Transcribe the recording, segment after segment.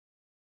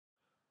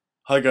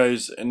Hi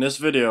guys, in this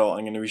video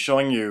I'm going to be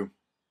showing you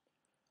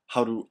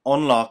how to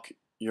unlock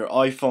your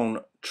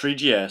iPhone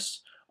 3GS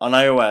on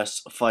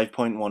iOS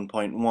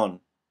 5.1.1.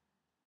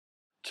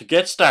 To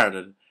get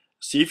started,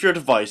 see if your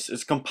device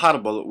is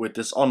compatible with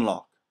this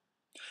unlock.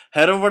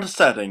 Head over to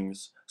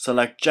Settings,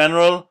 select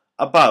General,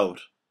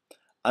 About,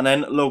 and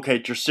then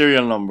locate your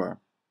serial number.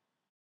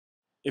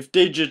 If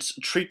digits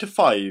 3 to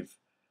 5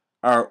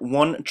 are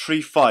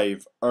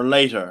 135 or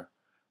later,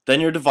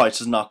 then your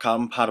device is not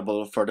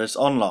compatible for this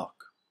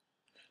unlock.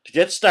 To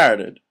get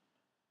started,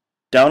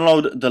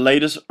 download the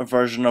latest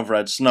version of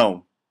Red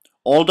Snow.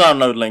 All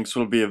download links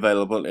will be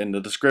available in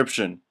the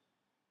description.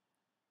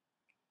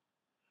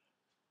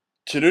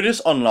 To do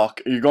this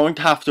unlock, you're going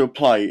to have to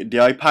apply the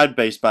iPad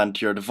baseband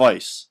to your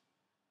device.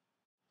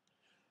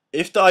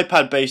 If the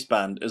iPad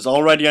baseband is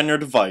already on your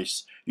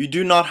device, you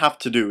do not have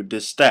to do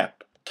this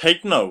step.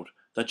 Take note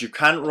that you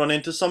can run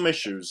into some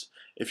issues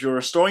if you're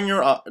restoring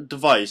your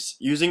device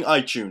using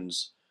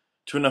iTunes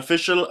to an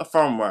official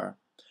firmware.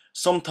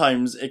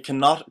 Sometimes it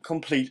cannot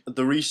complete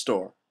the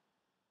restore.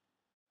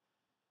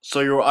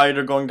 So you're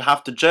either going to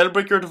have to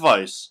jailbreak your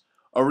device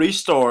or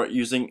restore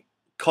using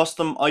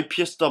custom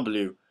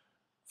IPSW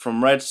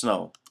from Red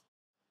Snow.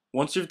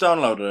 Once you've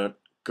downloaded it,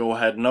 go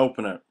ahead and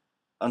open it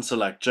and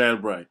select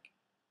jailbreak.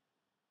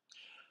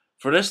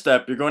 For this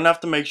step, you're going to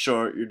have to make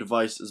sure your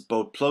device is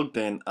both plugged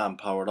in and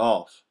powered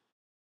off.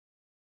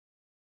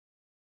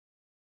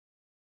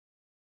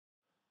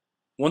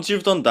 Once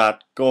you've done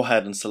that, go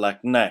ahead and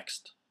select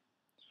next.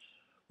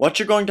 What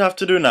you're going to have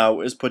to do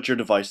now is put your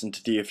device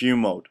into DFU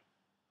mode.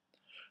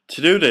 To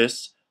do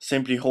this,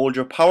 simply hold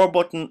your power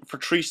button for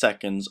 3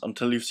 seconds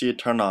until you see it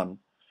turn on.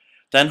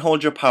 Then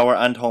hold your power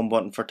and home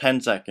button for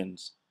 10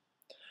 seconds.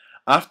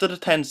 After the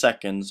 10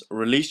 seconds,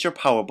 release your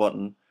power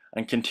button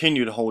and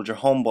continue to hold your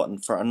home button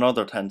for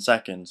another 10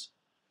 seconds.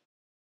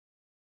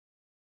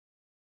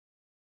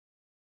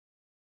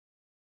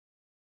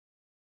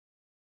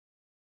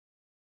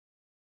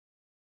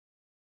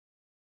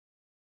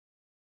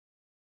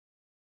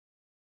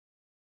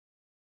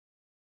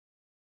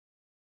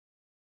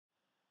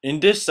 In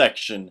this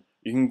section,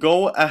 you can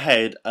go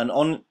ahead and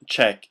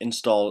uncheck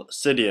Install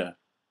Cydia.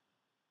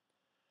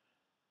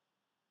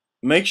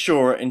 Make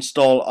sure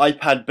Install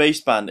iPad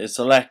Baseband is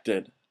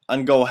selected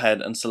and go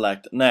ahead and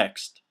select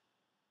Next.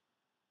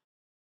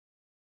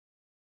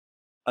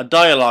 A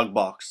dialog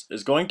box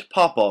is going to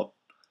pop up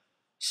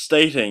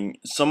stating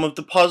some of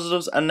the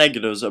positives and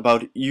negatives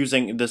about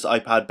using this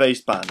iPad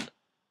baseband.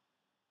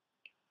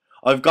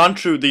 I've gone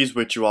through these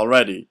with you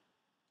already.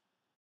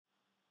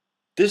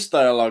 This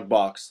dialog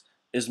box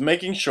is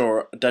making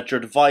sure that your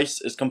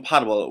device is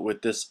compatible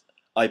with this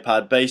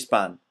iPad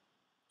baseband.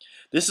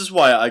 This is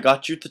why I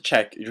got you to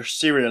check your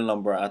serial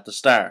number at the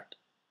start.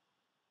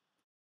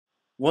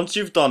 Once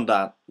you've done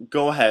that,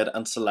 go ahead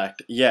and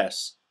select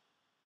Yes.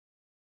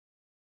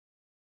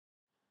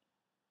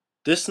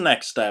 This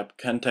next step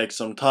can take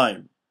some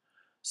time,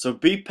 so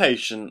be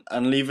patient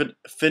and leave it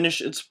finish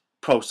its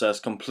process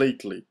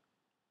completely.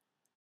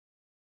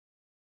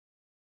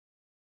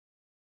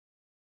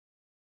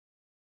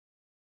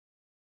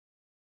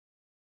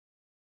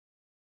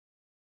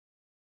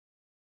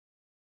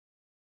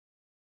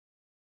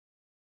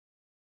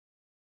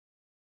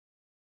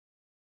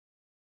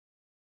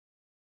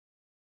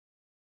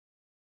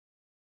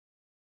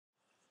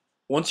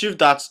 Once you've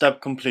that step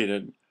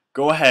completed,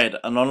 go ahead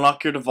and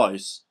unlock your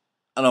device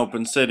and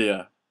open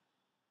Cydia.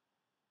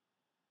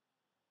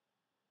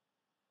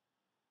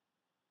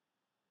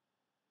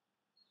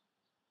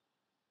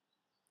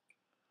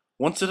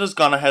 Once it has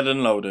gone ahead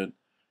and loaded,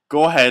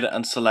 go ahead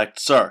and select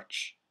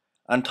Search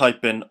and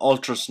type in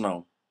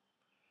Ultrasnow.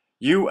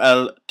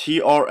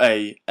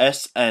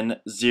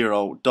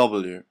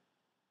 ULTRASN0W.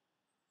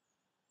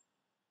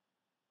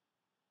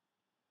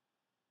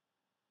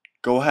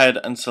 Go ahead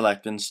and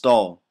select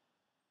Install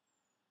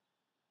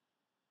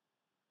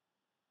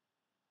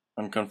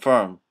and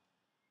confirm.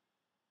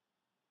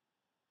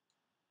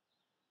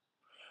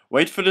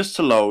 Wait for this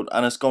to load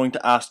and it's going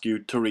to ask you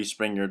to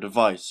respring your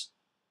device.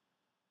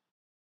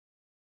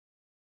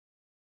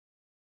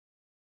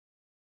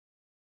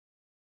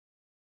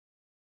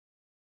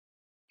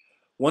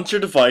 Once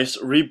your device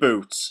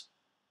reboots,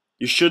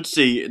 you should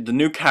see the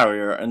new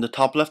carrier in the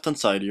top left hand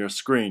side of your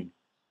screen.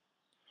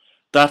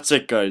 That's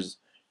it guys,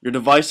 your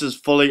device is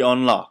fully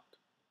unlocked.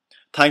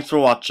 Thanks for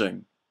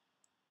watching.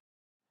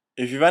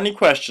 If you have any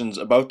questions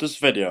about this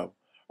video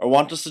or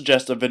want to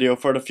suggest a video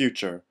for the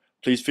future,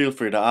 please feel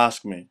free to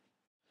ask me.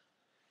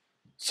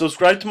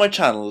 Subscribe to my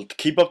channel to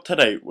keep up to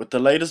date with the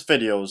latest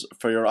videos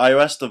for your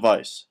iOS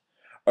device,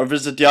 or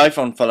visit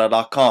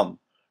TheiPhoneFella.com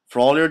for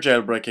all your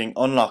jailbreaking,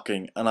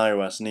 unlocking and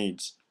iOS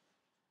needs.